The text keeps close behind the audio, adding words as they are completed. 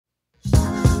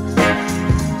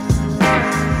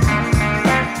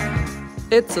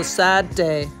It's a sad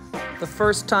day. The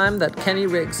first time that Kenny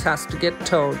Riggs has to get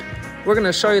towed. We're going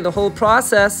to show you the whole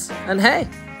process. And hey,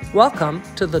 welcome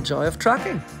to the joy of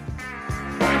trucking.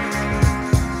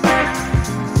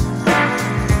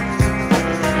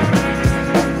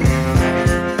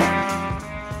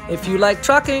 If you like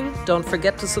trucking, don't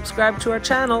forget to subscribe to our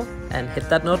channel and hit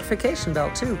that notification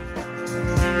bell too.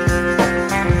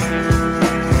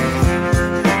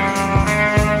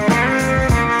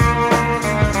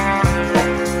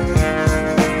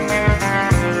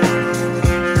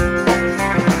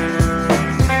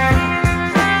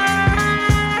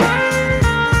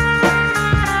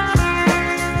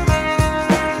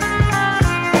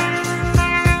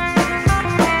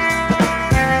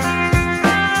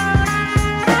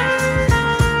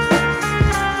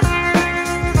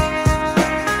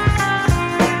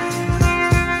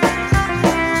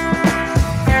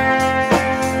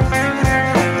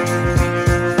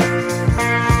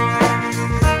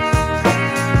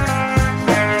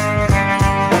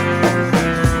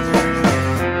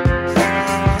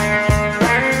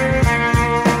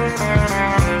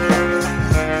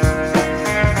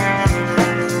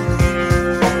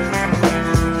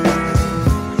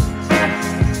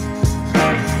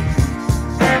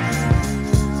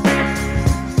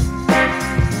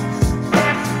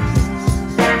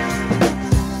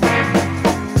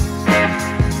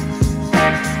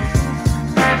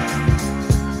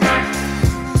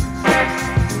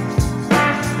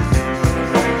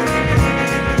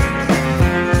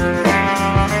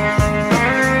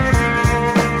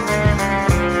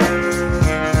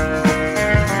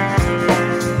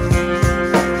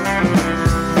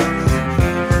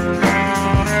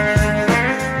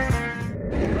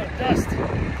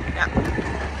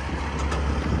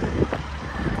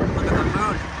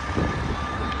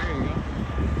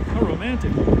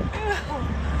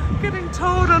 Getting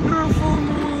towed under a full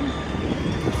moon.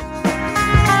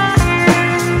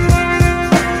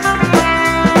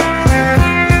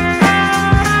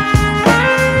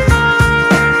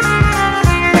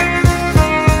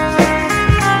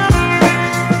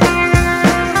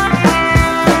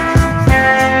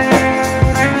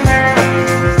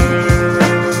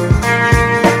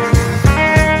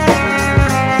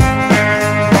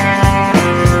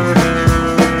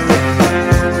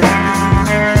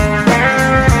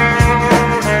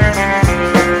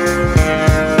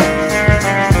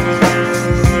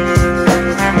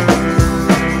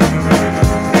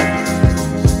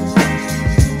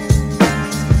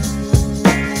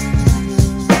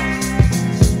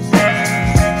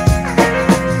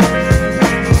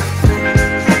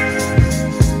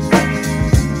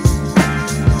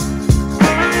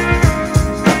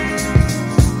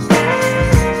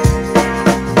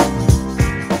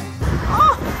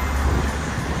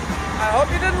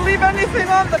 Anything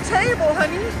on the table,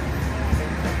 honey.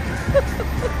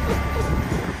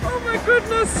 Oh my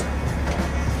goodness.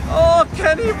 Oh,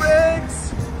 Kenny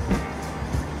Riggs.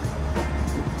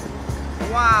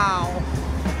 Wow.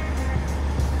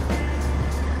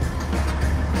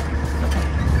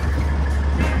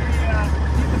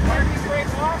 Keep the parking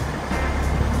brake off.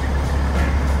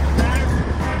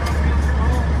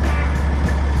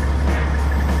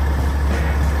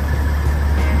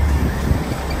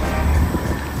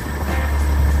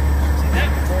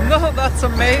 No, that's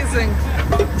amazing.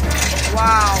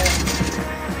 Wow.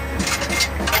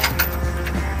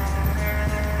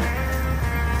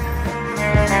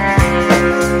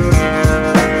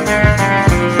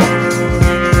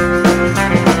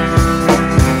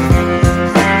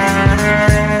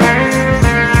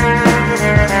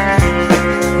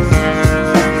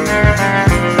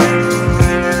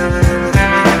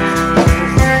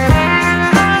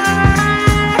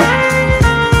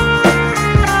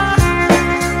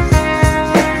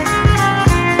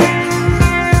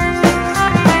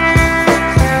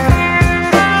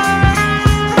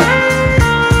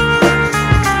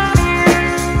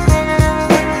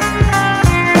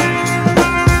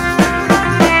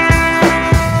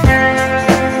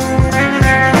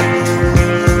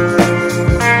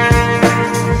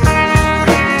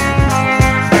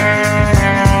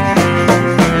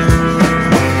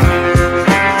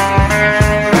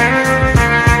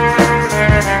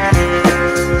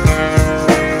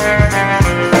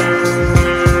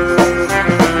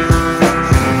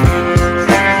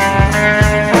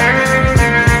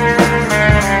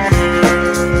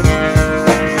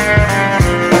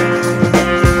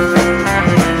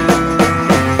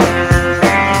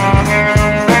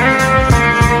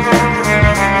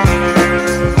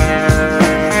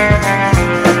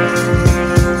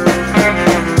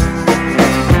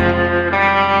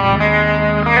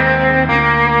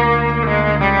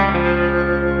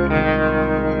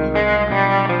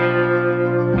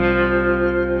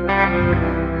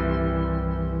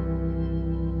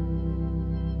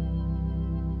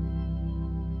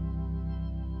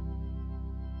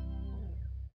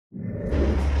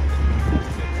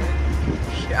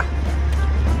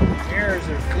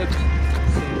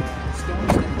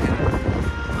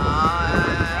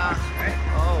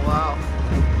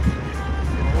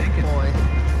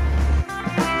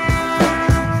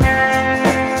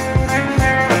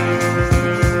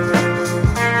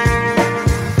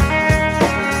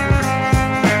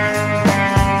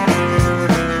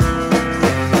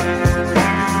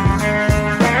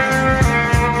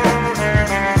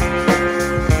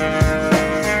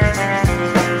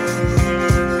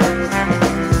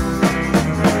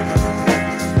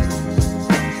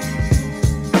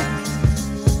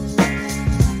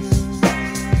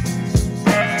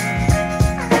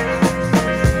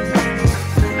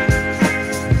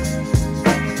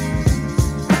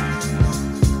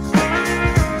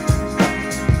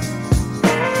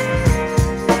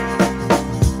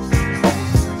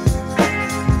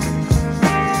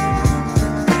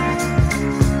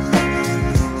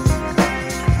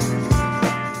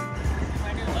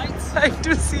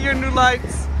 see your new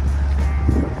lights.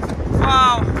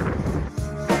 Wow.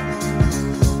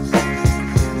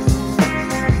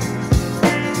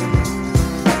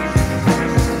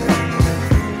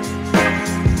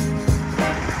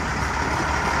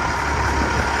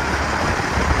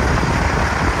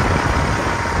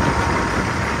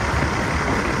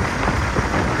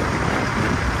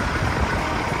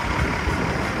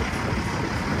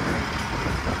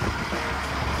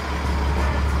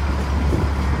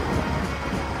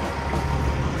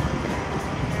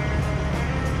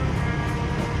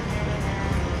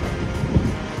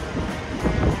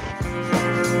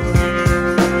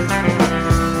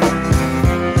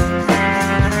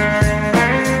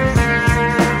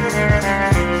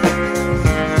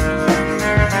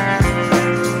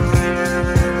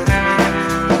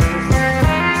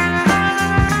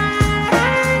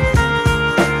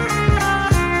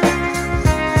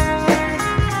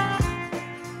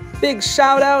 Big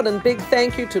shout out and big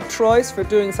thank you to Troyce for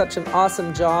doing such an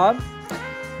awesome job.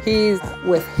 He's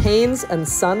with Haines and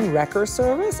Son Wrecker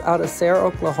Service out of Sayre,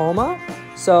 Oklahoma.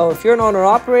 So if you're an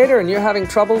owner-operator and you're having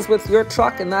troubles with your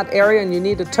truck in that area and you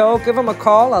need a tow, give him a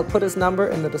call. I'll put his number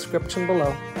in the description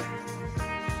below.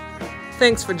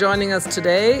 Thanks for joining us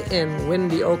today in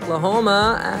windy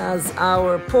Oklahoma as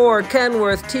our poor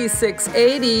Kenworth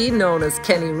T680, known as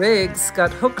Kenny Riggs,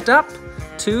 got hooked up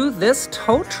to this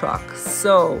tow truck.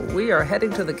 So we are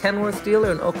heading to the Kenworth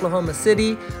dealer in Oklahoma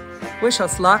City. Wish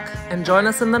us luck and join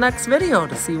us in the next video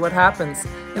to see what happens.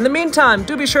 In the meantime,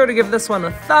 do be sure to give this one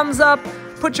a thumbs up.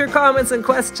 Put your comments and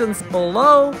questions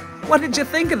below. What did you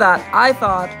think of that? I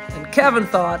thought, and Kevin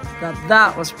thought, that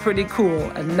that was pretty cool.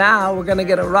 And now we're gonna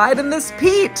get a ride in this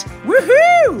Pete.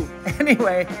 Woohoo!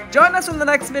 Anyway, join us in the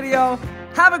next video.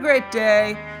 Have a great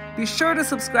day. Be sure to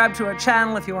subscribe to our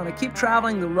channel if you want to keep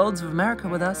traveling the roads of America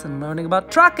with us and learning about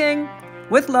trucking.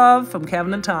 With love from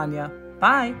Kevin and Tanya.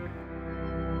 Bye.